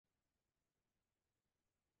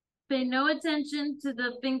Pay no attention to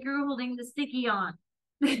the finger holding the sticky on.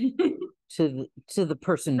 To the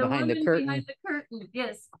person behind the curtain. Behind the curtain,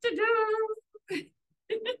 yes.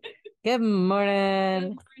 Good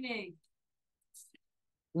morning. Good morning.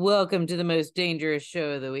 Welcome to the most dangerous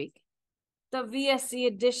show of the week. The VSC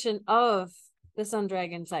edition of the Sun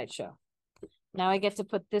Dragon Sideshow. Now I get to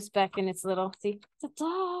put this back in its little, see?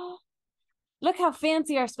 Ta-da! Look how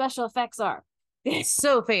fancy our special effects are.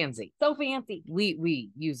 So fancy. So fancy. We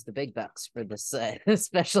use the big bucks for this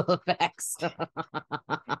special effects.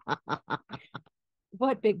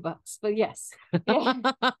 What big bucks? But yes. Yeah.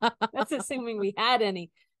 That's assuming we had any.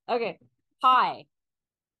 Okay. Hi.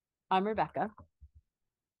 I'm Rebecca.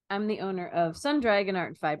 I'm the owner of Sun Dragon Art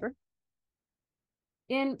and Fiber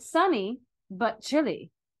in sunny but chilly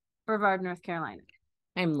Brevard, North Carolina.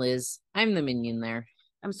 I'm Liz. I'm the minion there.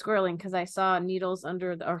 I'm squirreling because I saw needles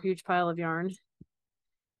under our huge pile of yarn.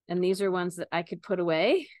 And these are ones that I could put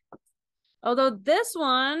away. Although this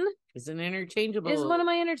one is an interchangeable. Is one of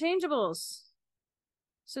my interchangeables.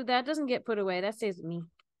 So that doesn't get put away. That stays with me.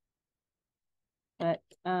 But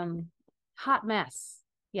hot mess.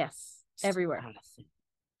 Yes. Everywhere. All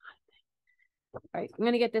right. I'm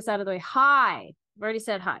going to get this out of the way. Hi. I've already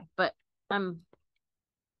said hi, but I'm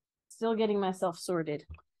still getting myself sorted.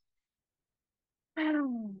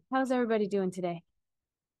 How's everybody doing today?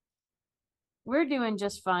 We're doing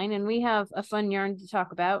just fine, and we have a fun yarn to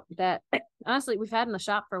talk about that honestly we've had in the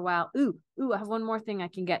shop for a while. Ooh, I have one more thing I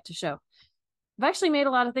can get to show. I've actually made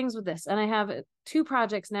a lot of things with this, and I have 2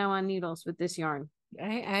 projects now on needles with this yarn.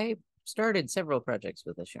 I started several projects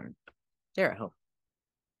with this yarn. They're at home.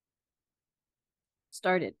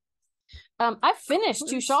 Started. I finished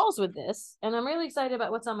 2 shawls with this, and I'm really excited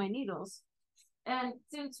about what's on my needles. And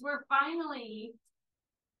since we're finally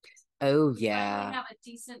have a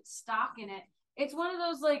decent stock in it, it's one of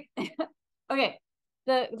those like okay,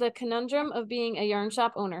 the conundrum of being a yarn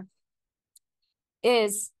shop owner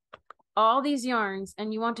is all these yarns,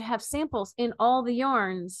 and you want to have samples in all the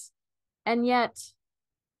yarns, and yet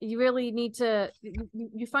you really need to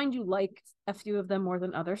you find you like a few of them more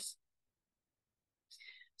than others.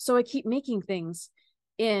 So I keep making things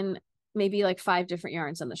in maybe like 5 different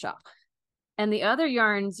yarns in the shop. And the other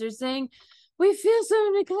yarns, they're saying, we feel so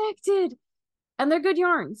neglected. And they're good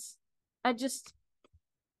yarns. I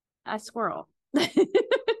squirrel.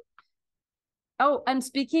 Oh, and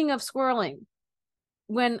speaking of squirreling,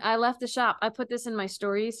 when I left the shop, I put this in my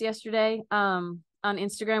stories yesterday on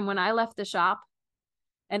Instagram. When I left the shop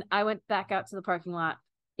and I went back out to the parking lot,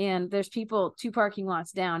 and there's people 2 parking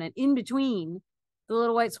lots down, and in between, the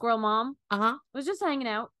little white squirrel mom was just hanging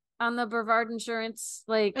out on the Brevard Insurance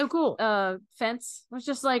fence. It was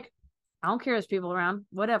just like, I don't care, there's people around,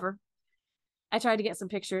 whatever. I tried to get some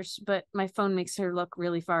pictures, but my phone makes her look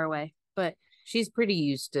really far away. But she's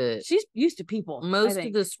used to people. Most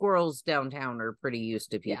of the squirrels downtown are pretty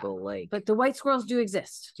used to people. Yeah. But the white squirrels do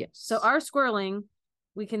exist. Yes. So our squirreling,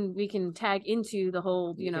 we can tag into the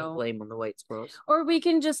whole, blame on the white squirrels. Or we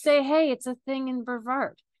can just say, hey, it's a thing in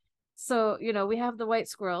Brevard. So, we have the white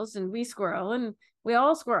squirrels, and we squirrel, and we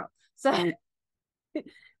all squirrel. So,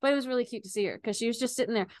 but it was really cute to see her because she was just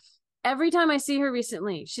sitting there. Every time I see her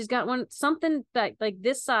recently, she's got something that like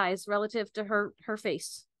this size relative to her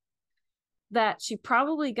face that she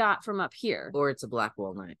probably got from up here. Or it's a black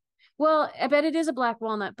walnut. Well, I bet it is a black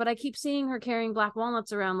walnut, but I keep seeing her carrying black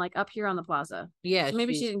walnuts around like up here on the plaza. Yeah. So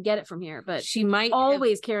maybe she didn't get it from here, but she might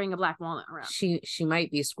always carrying a black walnut around. She might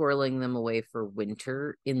be squirreling them away for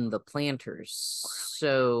winter in the planters.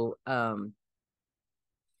 So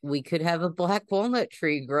we could have a black walnut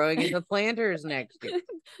tree growing in the planters next year.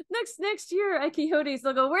 next year at Quixote's,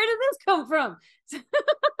 they'll go, where did this come from?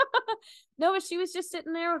 No, but she was just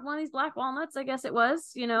sitting there with one of these black walnuts, I guess it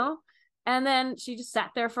was, and then she just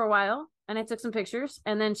sat there for a while, and I took some pictures,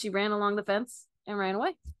 and then she ran along the fence and ran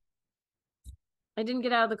away. I didn't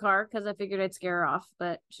get out of the car because I figured I'd scare her off,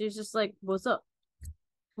 but she's just like, what's up?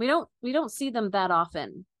 We don't see them that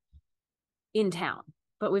often in town,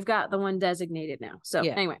 but we've got the one designated now. So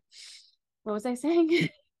Anyway, what was I saying?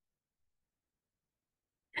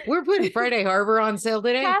 We're putting Friday Harbor on sale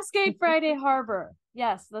today. Cascade Friday Harbor.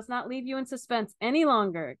 Yes, let's not leave you in suspense any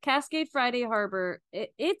longer. Cascade Friday Harbor.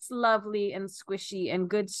 It's lovely and squishy and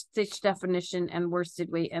good stitch definition and worsted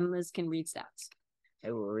weight, and Liz can read stats.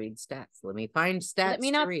 I will read stats. Let me find stats. Let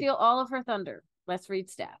me not steal all of her thunder. Let's read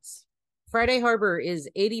stats. Friday Harbor is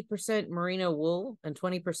 80% merino wool and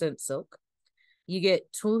 20% silk. You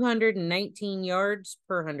get 219 yards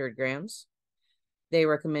per 100 grams. They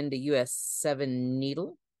recommend a US 7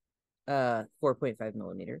 needle, 4.5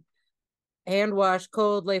 millimeter. Hand wash,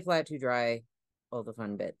 cold, lay flat to dry, all the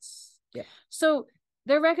fun bits. Yeah. So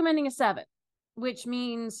They're recommending a 7, which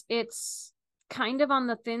means it's kind of on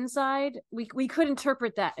the thin side. We could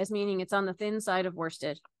interpret that as meaning it's on the thin side of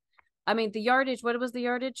worsted. I mean, the yardage, what was the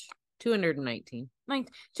yardage? 219.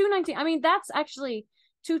 219. I mean, that's actually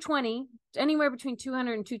 220. Anywhere between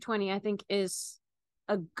 200 and 220, I think, is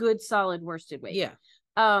a good solid worsted weight. Yeah.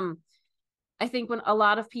 I think when a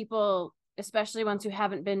lot of people, especially ones who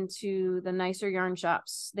haven't been to the nicer yarn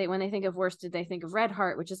shops, when they think of worsted, they think of Red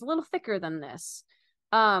Heart, which is a little thicker than this.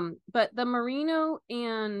 But the merino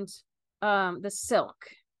and the silk,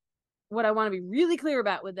 what I want to be really clear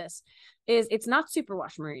about with this is it's not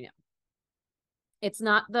superwash merino. It's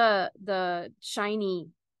not the shiny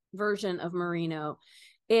version of merino.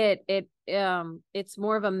 It's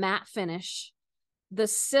more of a matte finish. The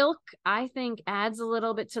silk, I think, adds a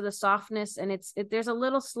little bit to the softness, and there's a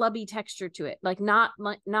little slubby texture to it. Like not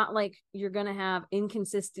like you're gonna have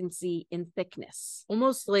inconsistency in thickness.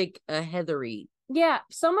 Almost like a heathery. Yeah,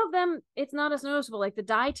 some of them it's not as noticeable. Like the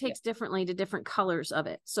dye takes differently to different colors of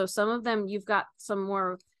it. So some of them you've got some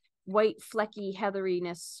more white flecky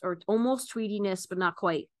heatheriness or almost tweediness, but not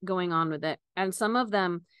quite going on with it. And some of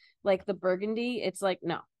them, like the burgundy, it's like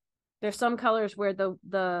no. There's some colors where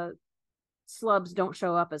the slubs don't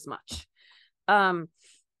show up as much. I've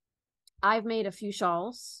made a few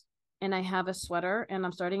shawls and I have a sweater and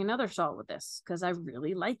I'm starting another shawl with this because I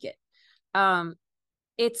really like it.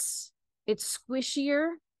 It's squishier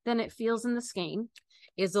than it feels in the skein.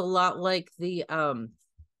 It's a lot like the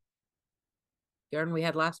yarn we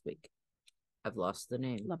had last week. I've lost the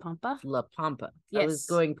name. La Pampa. Yes. I was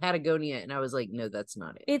going Patagonia and I was like, no, that's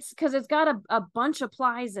not it. It's because it's got a bunch of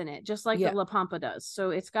plies in it, just like the La Pampa does.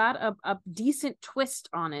 So it's got a decent twist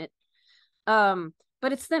on it. But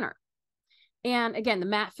it's thinner. And again, the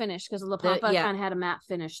matte finish, because La Pampa kind of had a matte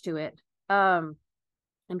finish to it. And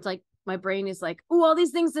it's like my brain is like, oh, all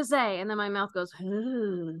these things to say. And then my mouth goes,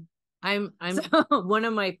 I'm one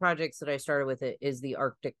of my projects that I started with it is the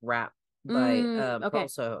Arctic Wrap by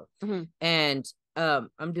also. Mm-hmm. And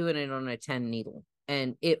I'm doing it on a 10 needle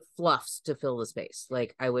and it fluffs to fill the space.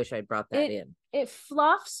 Like I wish I'd brought that in. It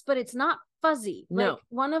fluffs, but it's not fuzzy. No. Like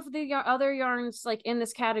one of the other yarns like in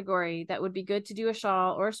this category that would be good to do a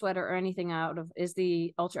shawl or a sweater or anything out of is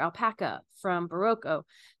the Ultra Alpaca from Barocco.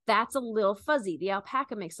 That's a little fuzzy. The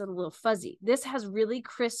alpaca makes it a little fuzzy. This has really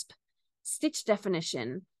crisp stitch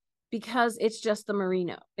definition because it's just the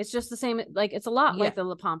merino. It's just the same, like it's a lot like the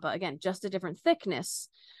La Pampa, again, just a different thickness.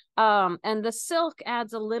 And the silk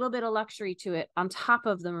adds a little bit of luxury to it on top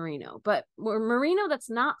of the merino, but merino that's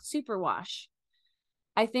not superwash.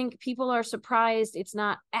 I think people are surprised it's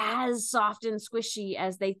not as soft and squishy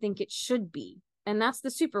as they think it should be. And that's the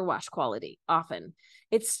superwash quality often.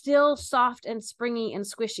 It's still soft and springy and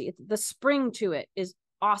squishy. The spring to it is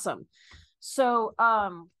awesome. So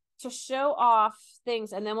to show off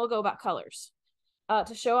things, and then we'll go about colors.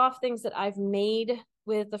 To show off things that I've made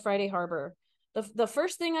with the Friday Harbor. The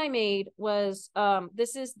first thing I made was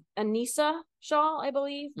this is Anisah shawl, I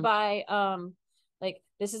believe, by like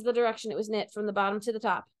this is the direction it was knit from the bottom to the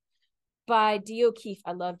top by Dee O'Keefe.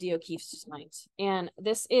 I love Dee O'Keefe's designs. And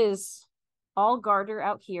this is all garter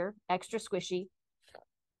out here, extra squishy.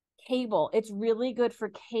 Cable. It's really good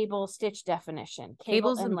for cable stitch definition.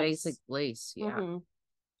 Cables and basic lace. Yeah. Mm-hmm.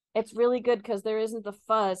 It's really good because there isn't the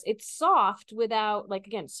fuzz. It's soft without, like,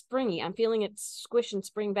 again, springy. I'm feeling it squish and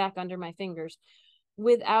spring back under my fingers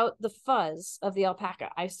without the fuzz of the alpaca.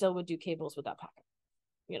 I still would do cables with alpaca,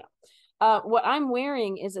 you know. What I'm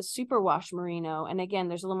wearing is a superwash merino. And again,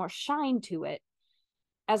 there's a little more shine to it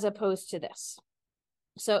as opposed to this.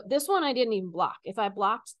 So this one I didn't even block. If I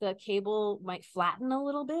blocked, the cable might flatten a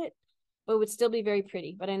little bit, but it would still be very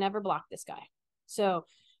pretty. But I never blocked this guy. So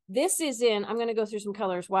this is in, I'm going to go through some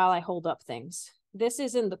colors while I hold up things. This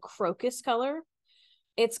is in the crocus color.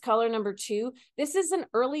 It's color number 2. This is an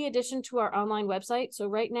early addition to our online website. So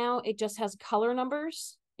right now it just has color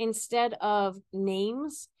numbers instead of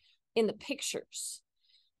names in the pictures.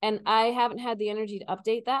 And I haven't had the energy to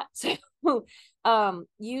update that. So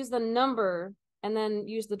use the number and then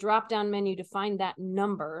use the drop down menu to find that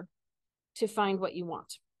number to find what you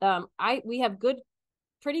want. We have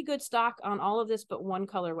pretty good stock on all of this, but one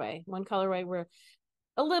colorway we're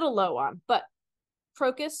a little low on, but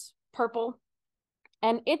crocus, purple.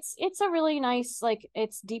 And it's a really nice, like,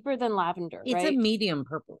 it's deeper than lavender. It's right? A medium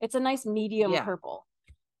purple. It's a nice medium purple,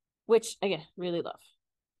 which again, really love.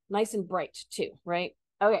 Nice and bright too, right?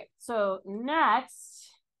 Okay, so the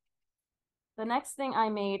next thing I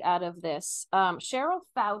made out of this, Cheryl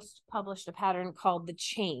Faust published a pattern called The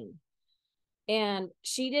Chain. And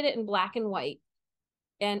she did it in black and white.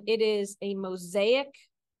 And it is a mosaic.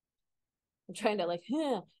 I'm trying to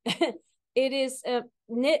It is a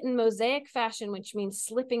knit in mosaic fashion, which means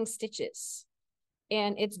slipping stitches.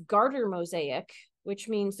 And it's garter mosaic, which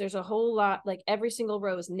means there's a whole lot, like every single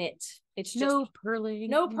row is knit. It's just no purling.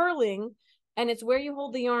 No purling. And it's where you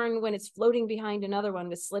hold the yarn when it's floating behind another one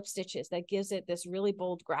with slip stitches that gives it this really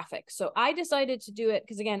bold graphic. So I decided to do it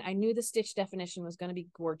because, again, I knew the stitch definition was going to be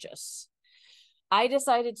gorgeous. I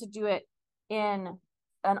decided to do it in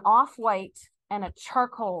an off-white and a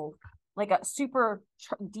charcoal, like a super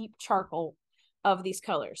deep charcoal of these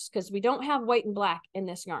colors, because we don't have white and black in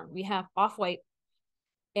this yarn. We have off-white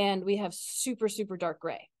and we have super, super dark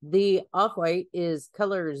gray. The off-white is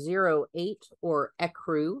color 08 or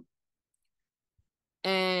ecru.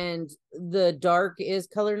 And the dark is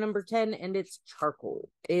color number 10, and it's charcoal.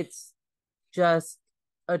 It's just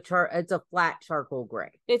it's a flat charcoal gray.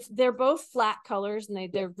 They're both flat colors,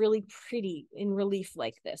 and they're really pretty in relief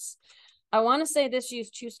like this. I want to say this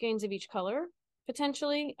used 2 skeins of each color,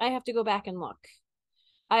 potentially. I have to go back and look.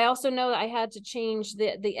 I also know that I had to change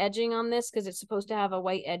the edging on this because it's supposed to have a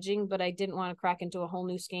white edging, but I didn't want to crack into a whole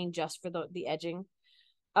new skein just for the edging.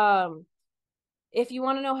 If you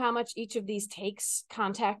want to know how much each of these takes,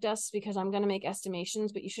 contact us, because I'm going to make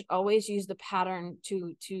estimations, but you should always use the pattern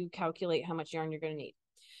to calculate how much yarn you're going to need.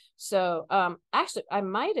 So actually I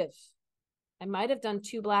might have done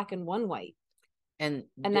 2 black and 1 white. And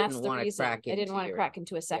that's the reason I didn't want to crack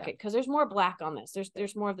into a second, because there's more black on this.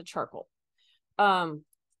 There's more of the charcoal.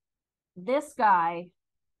 This guy,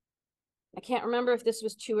 I can't remember if this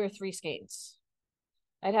was 2 or 3 skeins.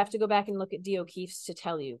 I'd have to go back and look at Dee O'Keefe's to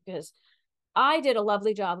tell you, because I did a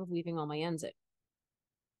lovely job of weaving all my ends in.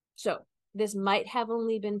 So this might have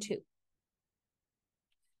only been 2.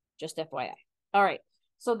 Just FYI. All right.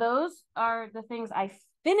 So those are the things I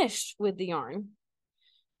finished with the yarn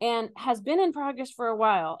and has been in progress for a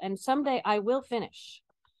while, and someday I will finish,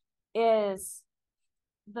 is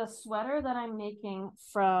the sweater that I'm making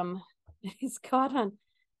from, it's caught on,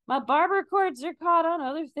 my barber cords are caught on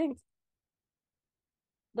other things.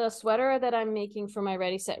 The sweater that I'm making for my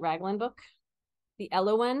Ready Set Raglan book, the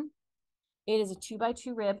Elowen, it is a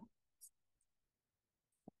 2x2 rib.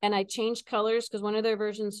 And I changed colors because one of their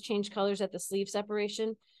versions changed colors at the sleeve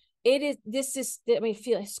separation. This is, I mean,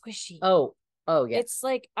 feel squishy. Oh, yeah. It's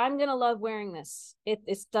like, I'm going to love wearing this. It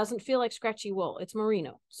doesn't feel like scratchy wool. It's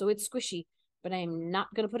merino, so it's squishy, but I am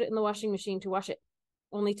not going to put it in the washing machine to wash it,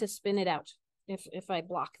 only to spin it out if I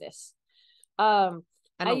block this. I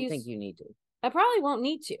don't think you need to. I probably won't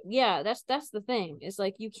need to. Yeah, that's the thing. It's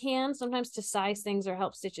like, you can sometimes to size things or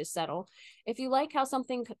help stitches settle. If you like how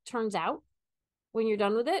something turns out when you're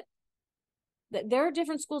done with it, there are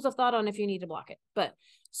different schools of thought on if you need to block it. But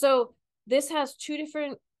so this has 2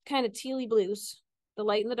 different kind of tealy blues, the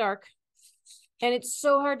light and the dark. And it's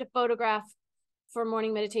so hard to photograph for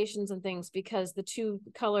morning meditations and things because the 2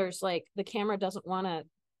 colors, like the camera doesn't want to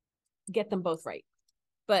get them both right.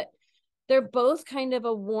 But they're both kind of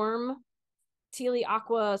a warm tealy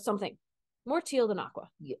aqua something, more teal than aqua.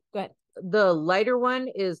 Yeah. Go ahead. The lighter one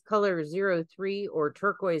is color 03 or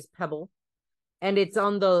turquoise pebble, and it's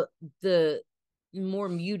on the more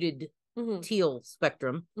muted teal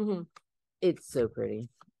spectrum. It's so pretty.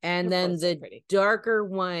 And then the darker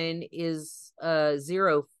one is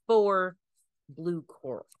 04 blue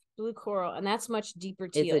coral, and that's much deeper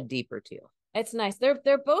teal. It's a deeper teal. It's nice. They're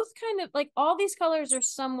both kind of like, all these colors are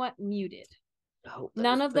somewhat muted. Oh,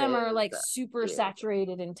 none of them are like super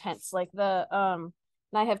saturated intense. Like the and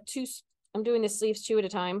I have 2. I'm doing the sleeves 2 at a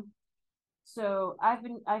time. So I've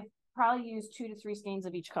probably used 2 to 3 skeins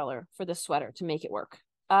of each color for this sweater to make it work.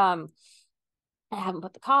 I haven't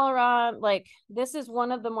put the collar on. Like, this is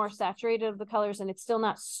one of the more saturated of the colors, and it's still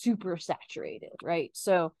not super saturated, right?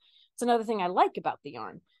 So it's another thing I like about the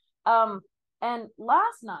yarn. And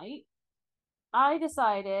last night I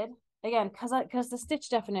decided, again, because the stitch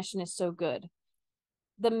definition is so good,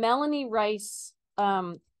 the Melanie Rice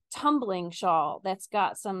tumbling shawl that's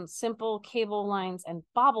got some simple cable lines and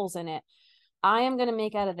bobbles in it, I am going to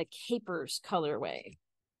make out of the Capers colorway.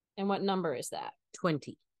 And what number is that?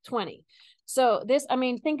 20. So this, I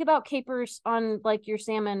mean, think about capers on like your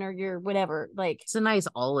salmon or your whatever. Like, it's a nice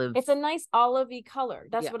olive. It's a nice olivey color.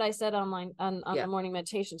 That's what I said online on the morning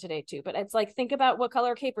meditation today too. But it's like, think about what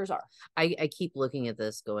color capers are. I keep looking at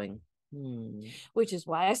this going, which is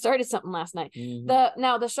why I started something last night.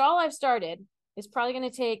 The shawl I've started is probably going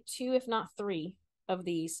to take 2, if not 3 of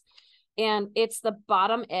these. And it's the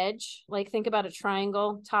bottom edge. Like, think about a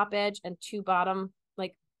triangle, top edge and 2 bottom,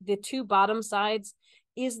 like the 2 bottom sides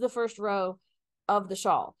is the first row of the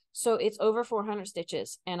shawl. So it's over 400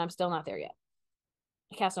 stitches, and I'm still not there yet.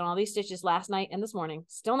 I cast on all these stitches last night and this morning,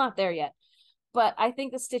 still not there yet. but I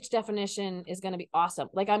think the stitch definition is going to be awesome.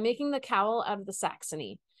 Like I'm making the cowl out of the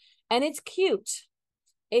Saxony, and it's cute.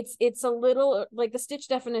 It's a little like the stitch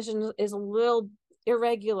definition is a little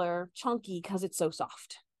irregular, chunky because it's so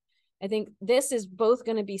soft. I think this is both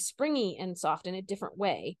going to be springy and soft in a different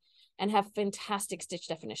way and have fantastic stitch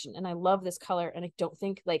definition. And I love this color. And I don't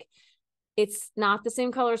think like it's not the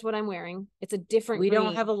same color as what I'm wearing. It's a different We green.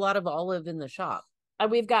 don't have a lot of olive in the shop.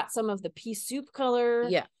 We've got some of the pea soup color.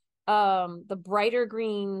 Yeah. The brighter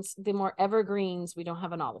greens, the more evergreens. We don't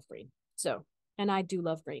have an olive green. So, and I do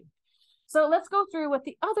love green. So let's go through what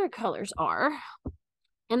the other colors are.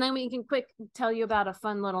 And then we can quick tell you about a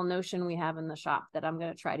fun little notion we have in the shop that I'm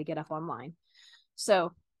going to try to get up online.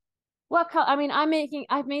 So what color? I mean,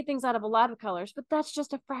 I've made things out of a lot of colors, but that's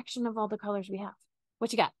just a fraction of all the colors we have.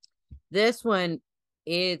 What you got? This one,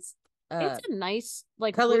 it's a nice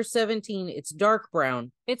like color wood, 17. It's dark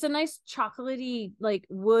brown. It's a nice chocolatey like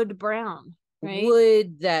wood brown, right?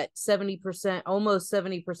 Wood that 70%, almost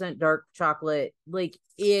 70% dark chocolate. Like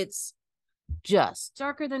it's just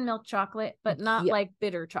darker than milk chocolate, but not like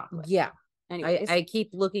bitter chocolate. Yeah. Anyway, I keep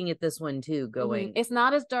looking at this one too, going. It's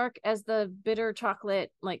not as dark as the bitter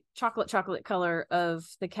chocolate, like chocolate color of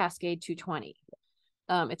the Cascade 220.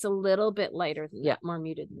 It's a little bit lighter than that, more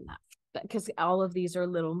muted than that, because all of these are a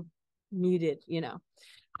little muted, you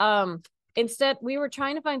know. Instead, we were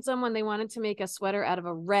trying to find someone, they wanted to make a sweater out of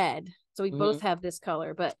a red, so we both have this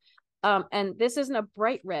color, but and this isn't a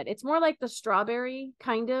bright red. It's more like the strawberry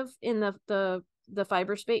kind of in the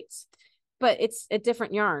Fyberspates, but it's a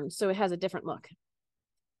different yarn, so it has a different look.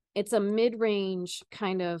 It's a mid-range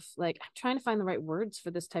kind of like, I'm trying to find the right words for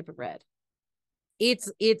this type of red.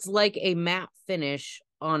 It's like a matte finish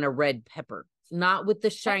on a red pepper, not with the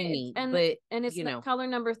shiny, but it's the color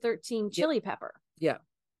number 13 chili pepper. Yeah.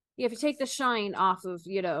 If you take the shine off of,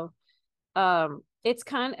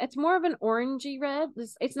 it's more of an orangey red.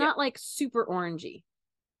 It's not like super orangey,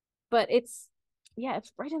 but it's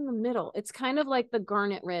right in the middle. It's kind of like the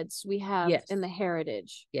garnet reds we have in the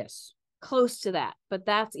Heritage. Yes. Close to that, but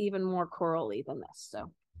that's even more corally than this.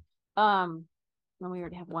 So, well, we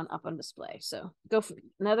already have one up on display. So go for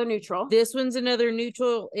another neutral. This one's another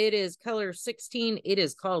neutral. It is color 16. It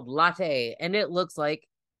is called Latte, and it looks like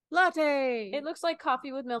latte. It looks like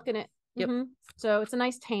coffee with milk in it. Yep. So it's a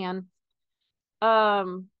nice tan.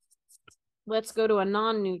 Let's go to a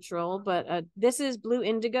non-neutral, but this is blue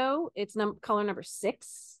indigo. It's color number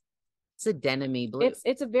 6. It's a denim-y blue.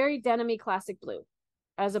 It's a very denim-y classic blue,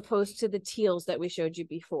 as opposed to the teals that we showed you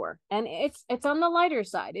before. And it's on the lighter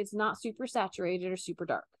side. It's not super saturated or super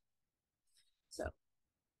dark. So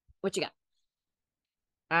what you got?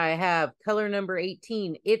 I have color number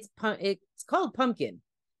 18. It's called pumpkin,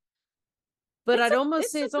 but I'd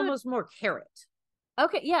almost say it's almost more carrot.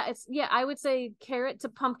 Okay, I would say carrot to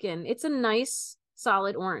pumpkin. It's a nice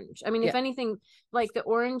solid orange. I mean, if anything, like the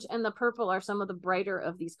orange and the purple are some of the brighter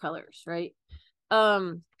of these colors, right?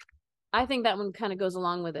 I think that one kind of goes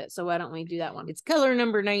along with it. So why don't we do that one? It's color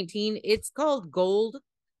number 19. It's called gold,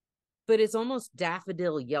 but it's almost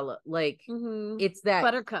daffodil yellow. Like it's that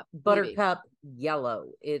buttercup yellow.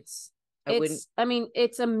 It's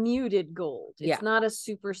a muted gold. It's not a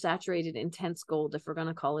super saturated, intense gold, if we're going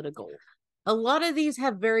to call it a gold. A lot of these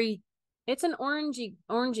have it's an orangey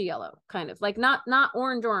yellow, kind of like not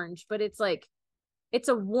orange, but it's like, it's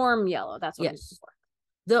a warm yellow. That's what I'm looking for.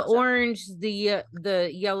 The orange, the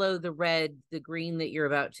yellow, the red, the green that you're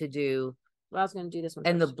about to do. Well, I was going to do this one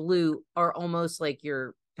and first. The blue are almost like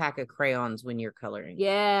your pack of crayons when you're coloring.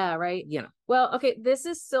 Yeah, right. Well, okay, this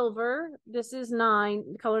is silver. This is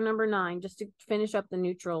color number 9, just to finish up the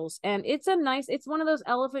neutrals. And it's one of those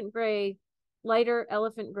lighter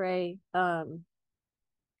elephant gray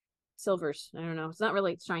silvers. I don't know. It's not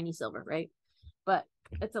really shiny silver, right? But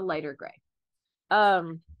it's a lighter gray.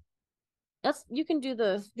 You can do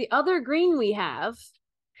the other green we have,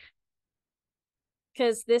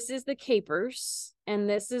 because this is the capers, and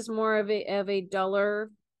this is more of a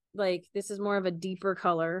duller, like this is more of a deeper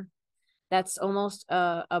color. That's almost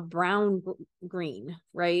a brown green,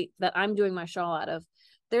 right? That I'm doing my shawl out of.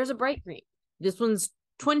 There's a bright green. This one's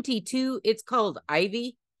 22. It's called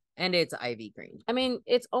Ivy, and it's ivy green. I mean,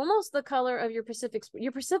 it's almost the color of your Pacific.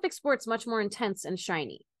 Your Pacific Sport's much more intense and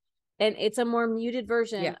shiny. And it's a more muted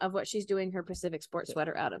version of what she's doing her Pacific Sport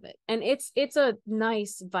sweater out of it. And it's a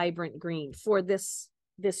nice, vibrant green for this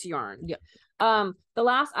yarn. Yeah. The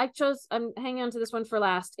last I'm hanging on to this one for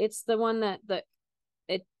last. It's the one that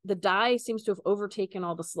the dye seems to have overtaken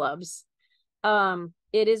all the slubs.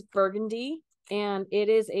 It is burgundy, and it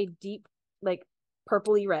is a deep, like,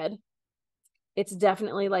 purpley red. It's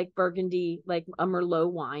definitely like burgundy, like a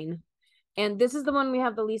Merlot wine. And this is the one we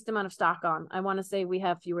have the least amount of stock on. I want to say we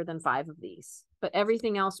have fewer than 5 of these, but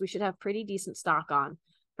everything else we should have pretty decent stock on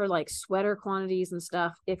for like sweater quantities and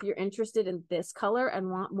stuff. If you're interested in this color and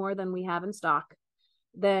want more than we have in stock,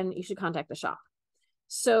 then you should contact the shop.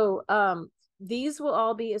 So these will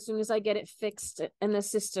all be, as soon as I get it fixed in the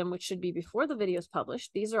system, which should be before the video is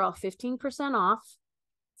published, these are all 15% off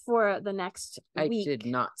for the next week. I did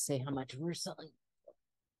not say how much we're selling.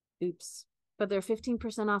 Oops. But they're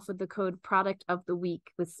 15% off with the code product of the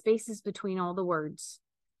week with spaces between all the words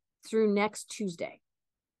through next Tuesday.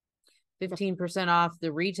 15% off.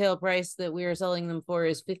 The retail price that we are selling them for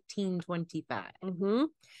is $15.25.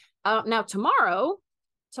 Now tomorrow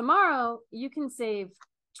you can save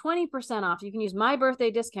 20% off. You can use my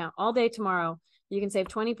birthday discount all day tomorrow. You can save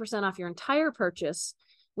 20% off your entire purchase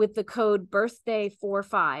with the code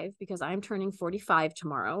birthday45 because I'm turning 45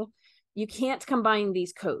 tomorrow. You can't combine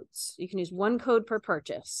these codes. You can use one code per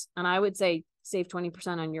purchase. And I would say save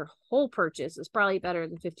 20% on your whole purchase is probably better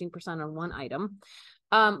than 15% on one item.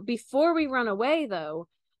 Before we run away though,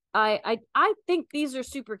 I think these are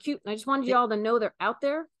super cute. And I just wanted you all to know they're out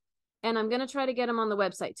there. And I'm going to try to get them on the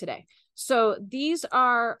website today. So these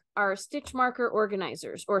are our stitch marker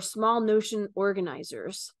organizers or small notion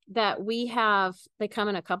organizers that we have. They come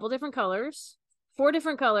in a couple different colors, 4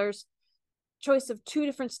 different colors. Choice of 2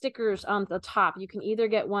 different stickers on the top. You can either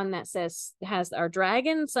get one that has our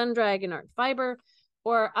dragon, Sun Dragon art fiber,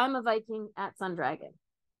 or I'm a Viking at Sun Dragon.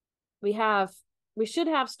 We should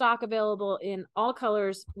have stock available in all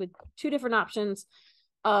colors with 2 different options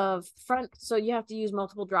of front. So you have to use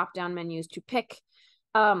multiple drop down menus to pick.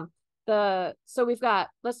 So we've got,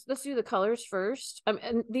 let's do the colors first.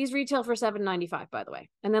 And these retail for $7.95, by the way.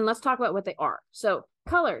 And then let's talk about what they are. So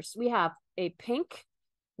colors, we have a pink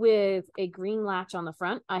with a green latch on the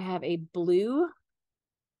front. I have a blue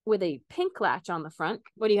with a pink latch on the front.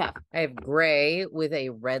 What do you have? I have gray with a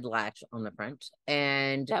red latch on the front.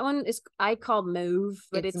 And that one is I called mauve,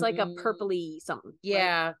 but it's like a purpley something.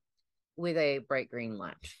 Yeah, right? With a bright green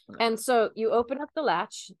latch. And so you open up the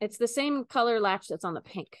latch. It's the same color latch that's on the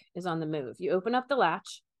pink is on the mauve. You open up the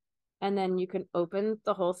latch and then you can open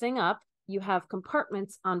the whole thing up. You have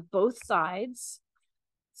compartments on both sides,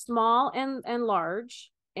 small and large.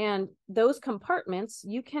 And those compartments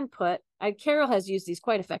you can put, Carol has used these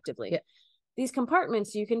quite effectively. Yeah. These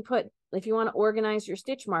compartments you can put, if you want to organize your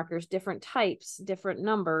stitch markers, different types, different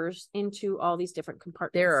numbers into all these different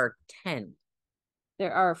compartments. There are 10.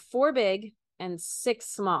 There are 4 big and 6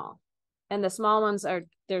 small. And the small ones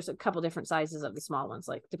there's a couple different sizes of the small ones,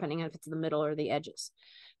 like depending on if it's the middle or the edges.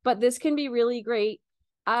 But this can be really great.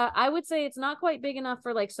 I would say it's not quite big enough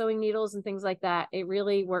for like sewing needles and things like that. It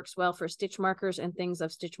really works well for stitch markers and things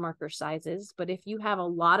of stitch marker sizes. But if you have a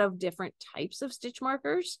lot of different types of stitch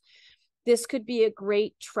markers, this could be a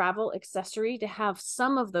great travel accessory to have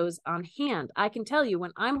some of those on hand. I can tell you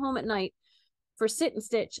when I'm home at night for sit and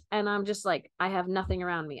stitch and I'm just like, I have nothing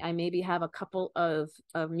around me. I maybe have a couple of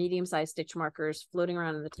medium-sized stitch markers floating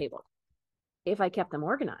around on the table. If I kept them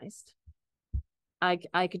organized,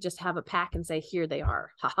 I could just have a pack and say, here they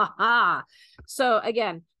are. Ha ha ha. So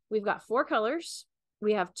again, we've got 4 colors.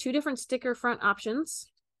 We have 2 different sticker front options.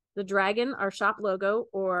 The dragon, our shop logo,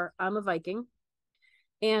 or I'm a Viking.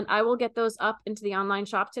 And I will get those up into the online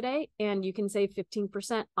shop today. And you can save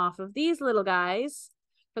 15% off of these little guys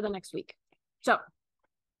for the next week. So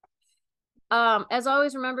as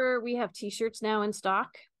always, remember, we have t-shirts now in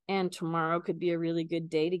stock. And tomorrow could be a really good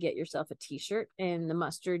day to get yourself a t-shirt in the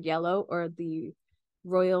mustard yellow or the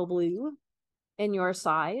royal blue in your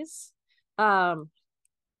size. And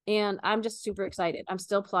I'm just super excited. I'm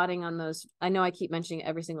still plotting on those. I know I keep mentioning it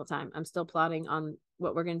every single time. I'm still plotting on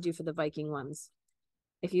what we're going to do for the Viking ones.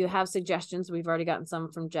 If you have suggestions, we've already gotten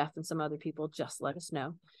some from Jeff and some other people. Just let us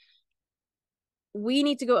know. We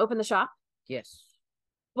need to go open the shop. Yes.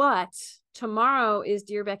 But tomorrow is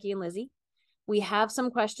Dear Becky and Lizzie. We have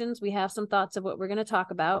some questions. We have some thoughts of what we're going to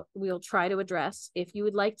talk about. We'll try to address. If you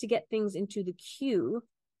would like to get things into the queue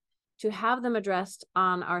to have them addressed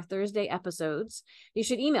on our Thursday episodes, you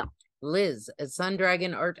should email Liz at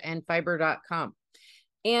sundragonartandfiber.com.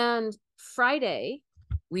 And Friday,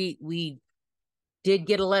 we did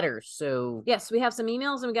get a letter, so yes, we have some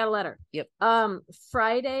emails and we got a letter. Yep.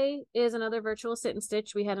 Friday is another virtual sit and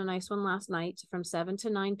stitch. We had a nice one last night from 7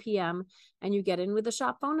 to 9 p.m. and you get in with the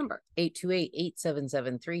shop phone number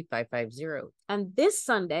 828-877-3550. And this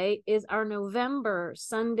Sunday is our November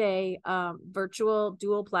Sunday virtual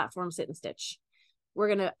dual platform sit and stitch.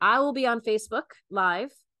 I will be on Facebook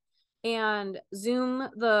live and Zoom,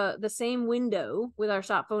 the same window with our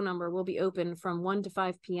shop phone number will be open from 1 to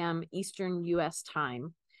 5 p.m. Eastern US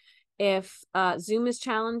time. If Zoom is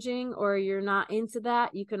challenging or you're not into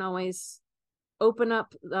that, you can always open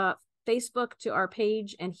up Facebook to our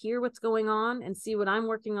page and hear what's going on and see what I'm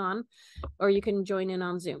working on, or you can join in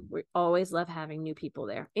on Zoom. We always love having new people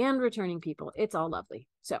there and returning people. It's all lovely.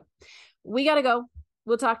 So we got to go.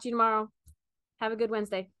 We'll talk to you tomorrow. Have a good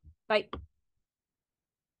Wednesday. Bye.